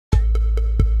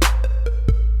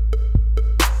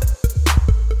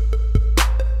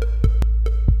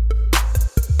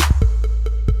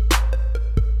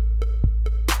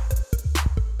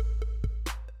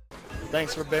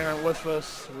Thanks for bearing with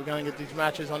us. We're going to get these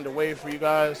matches underway for you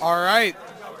guys. All right.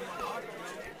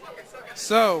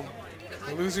 So,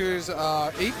 losers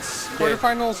 8s,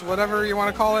 quarterfinals, whatever you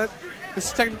want to call it. This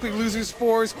is technically losers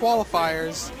 4s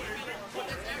qualifiers.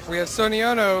 We have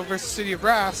Sonyono versus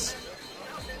Citiofbrass.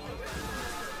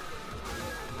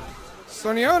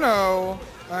 Sonyono,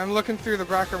 I'm looking through the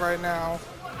bracket right now.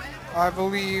 I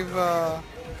believe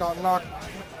got knocked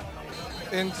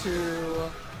into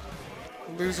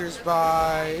losers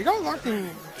by... He got locked in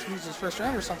losers first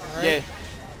round or something, right? Yeah.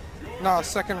 No,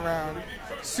 second round.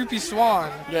 Soupy Swan.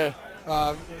 Yeah.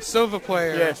 Sova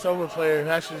player. Yeah, Sova player.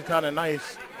 Actually kind of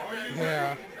nice.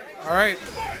 Yeah. All right.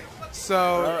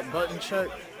 So... button check.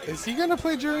 Is he gonna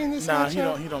play jury in this match?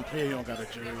 Nah, he don't play. He don't got a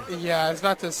jury. Yeah, I was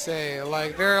about to say,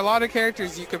 like, there are a lot of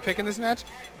characters you could pick in this match.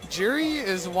 Jury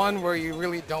is one where you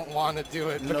really don't want to do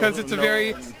it because it's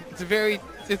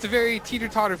a very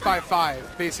teeter-totter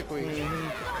 5-5 basically.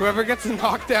 Whoever gets the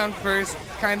knockdown first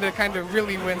kind of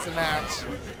really wins the match.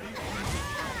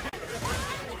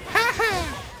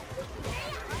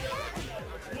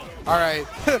 All right,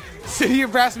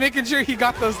 Citiofbrass making sure he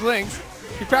got those links.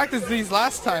 He practiced these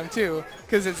last time too,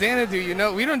 because at Xanadu, you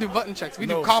know, we don't do button checks, we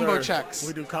do combo checks.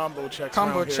 We do combo checks.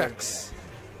 Combo checks.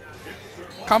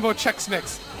 Combo checks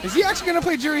mix. Is he actually gonna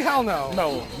play jury? Hell no.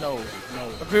 No.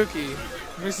 Ibuki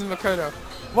versus Makoto.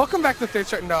 Welcome back to third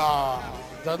chart. No.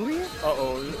 Dudley?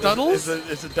 Duddles?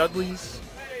 Is it Dudley's?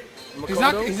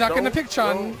 Makoto? He's not gonna pick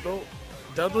Chun. No.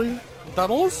 Dudley?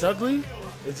 Duddles? Dudley?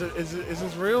 Is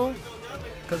this real?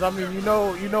 Because, I mean,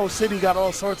 you know, City got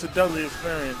all sorts of Dudley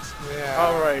experience. Yeah.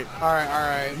 All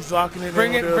right. He's locking it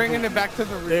bringing in. it back to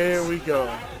the roots. There we go.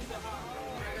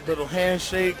 Little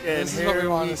handshake, and this is what we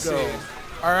want to see.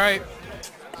 All right.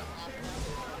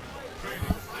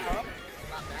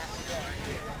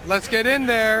 Let's get in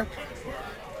there.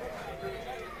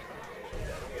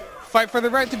 Fight for the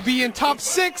right to be in top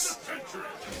 6.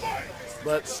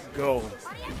 Let's go.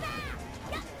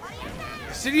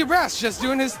 Citiofbrass just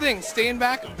doing his thing, staying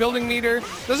back, building meter.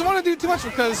 Doesn't want to do too much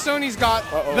because Sony's got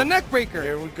the neck breaker.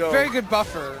 Here we go. Very good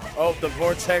buffer. Oh, the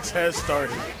vortex has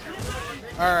started.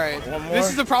 All right. One more. This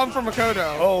is the problem for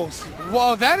Makoto. Oh.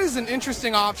 Well, that is an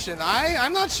interesting option.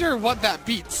 I'm not sure what that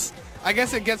beats. I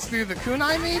guess it gets through the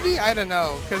kunai maybe? I don't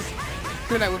know, because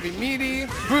kunai would be meaty.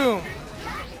 Boom.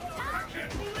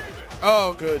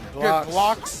 Oh, good blocks. Good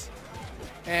blocks.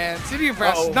 And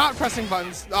Citiofbrass not pressing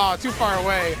buttons. Oh, too far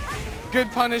away.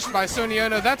 Good punish by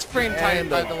Sonyono. That's frame tight,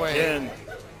 by the way.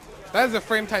 That is a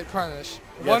frame tight punish.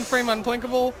 Yes. One frame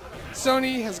unblinkable.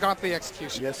 Sony has got the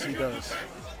execution. Yes, he does.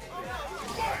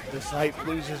 This hype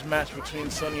losers match between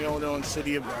Sonyono and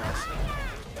Citiofbrass.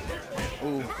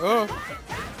 Ooh. Oh.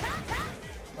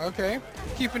 Okay.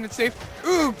 Keeping it safe.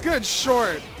 Ooh, good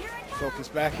short. Focus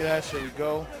back at that. Here we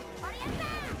go.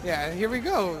 Yeah, and here we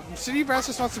go. Citiofbrass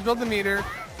just wants to build the meter.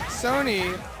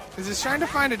 Sony is just trying to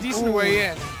find a decent way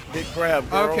in. Big grab,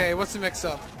 bro. Okay, what's the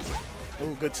mix-up?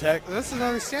 Ooh, good tech. This is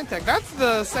another stand tech. That's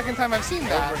the second time I've seen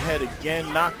that. Overhead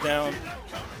again, knockdown.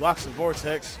 Blocks the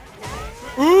vortex.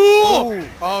 Ooh!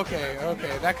 Okay.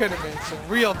 That could have been some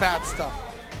real bad stuff.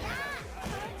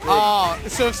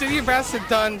 So if Citiofbrass had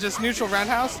done just neutral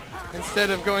roundhouse instead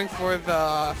of going for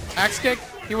the axe kick,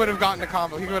 he would have gotten a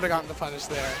combo. He would have gotten the punish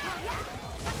there.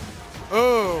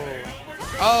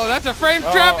 Oh, that's a frame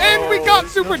trap, and we got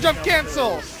super jump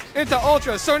cancel into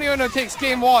Ultra. Sonyono takes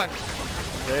game 1.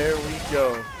 There we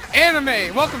go.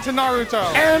 Anime, welcome to Naruto.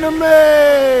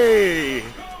 Anime!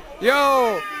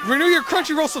 Yo, renew your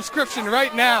Crunchyroll subscription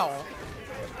right now.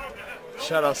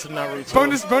 Shout out to Naruto.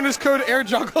 Bonus code Air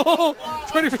Juggle,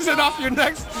 20% off your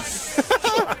next.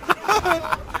 Oh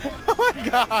my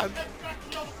God.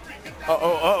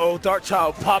 Dark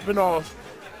Child popping off.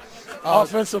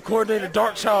 Offensive coordinator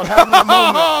Dark Child having a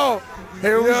moment.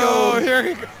 Here we go.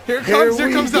 Here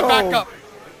comes the backup.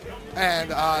 And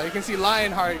you can see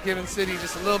Lionheart giving City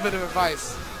just a little bit of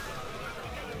advice.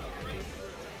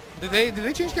 Did they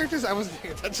change characters? I wasn't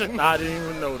paying attention. I didn't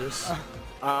even notice.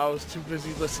 I was too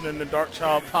busy listening to Dark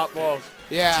Child pop off.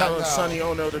 Yeah. Telling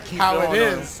Sonyono to keep how going. It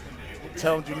is.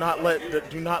 Tell him do not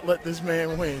let this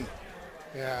man win.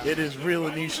 Yeah. It is real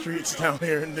in these streets down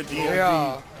here in the DMV.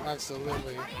 Yeah,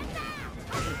 absolutely.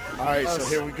 All right, so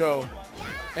here we go.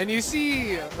 And you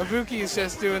see Ibuki is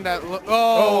just doing that.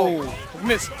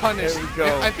 Missed punish. There we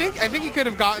go. I think he could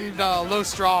have gotten the low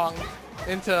strong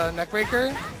into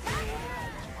neckbreaker.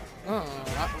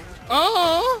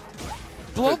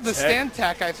 Blow up the stand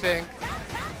tack, I think.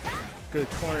 Good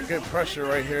corner, good pressure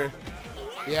right here.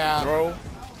 Yeah. Throw.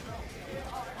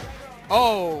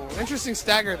 Oh, interesting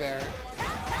stagger there.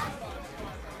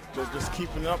 Just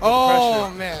keeping up the pressure. Oh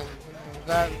man,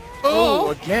 that. Oh,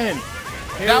 again.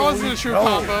 That wasn't a true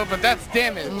combo, but that's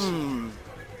damage.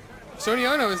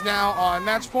 Sonyono is now on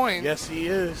match point. Yes, he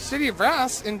is.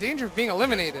 Citiofbrass in danger of being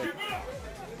eliminated.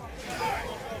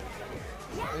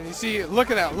 And you see,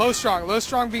 look at that, low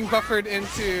strong being buffered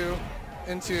into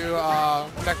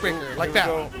neckbreaker, like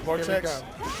that. Vortex.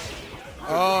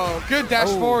 Oh, good dash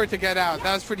forward to get out.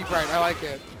 That was pretty bright. I like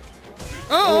it.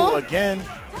 Oh, again.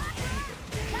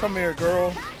 Come here,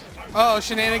 girl. Oh,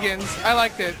 shenanigans. I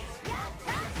liked it.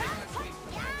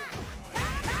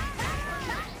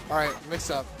 All right, mix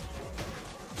up.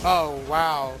 Oh,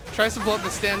 wow. Tries to blow up the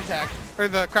stand tech, or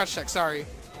the crouch tech, sorry.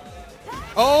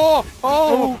 Oh,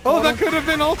 that could have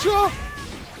been Ultra.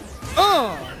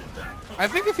 Oh, I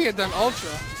think if he had done Ultra.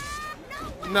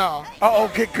 No.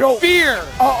 Uh-oh, get go. Fear.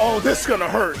 Uh-oh, this is going to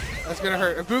hurt. That's going to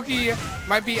hurt. Ibuki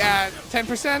might be at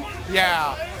 10%.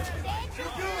 Yeah.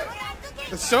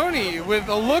 Sony with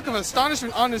a look of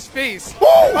astonishment on his face. Woo!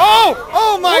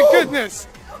 Oh my goodness.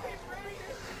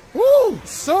 Woo!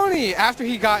 Sony, after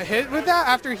he got hit with that,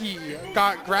 after he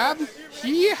got grabbed,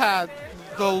 he had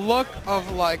the look of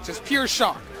like just pure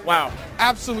shock. Wow.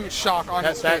 Absolute shock on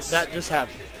his face. That just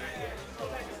happened.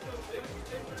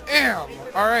 Damn.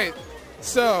 All right.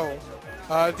 So,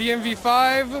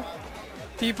 DMV5,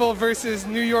 People versus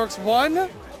New York's 1. It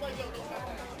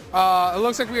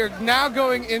looks like we are now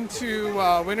going into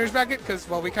winner's bracket because,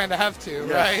 well, we kind of have to,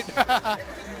 yes. right?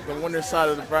 The winner's side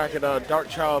of the bracket, Dark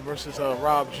Child versus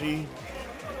Rob G.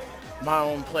 My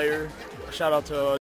own player. Shout out to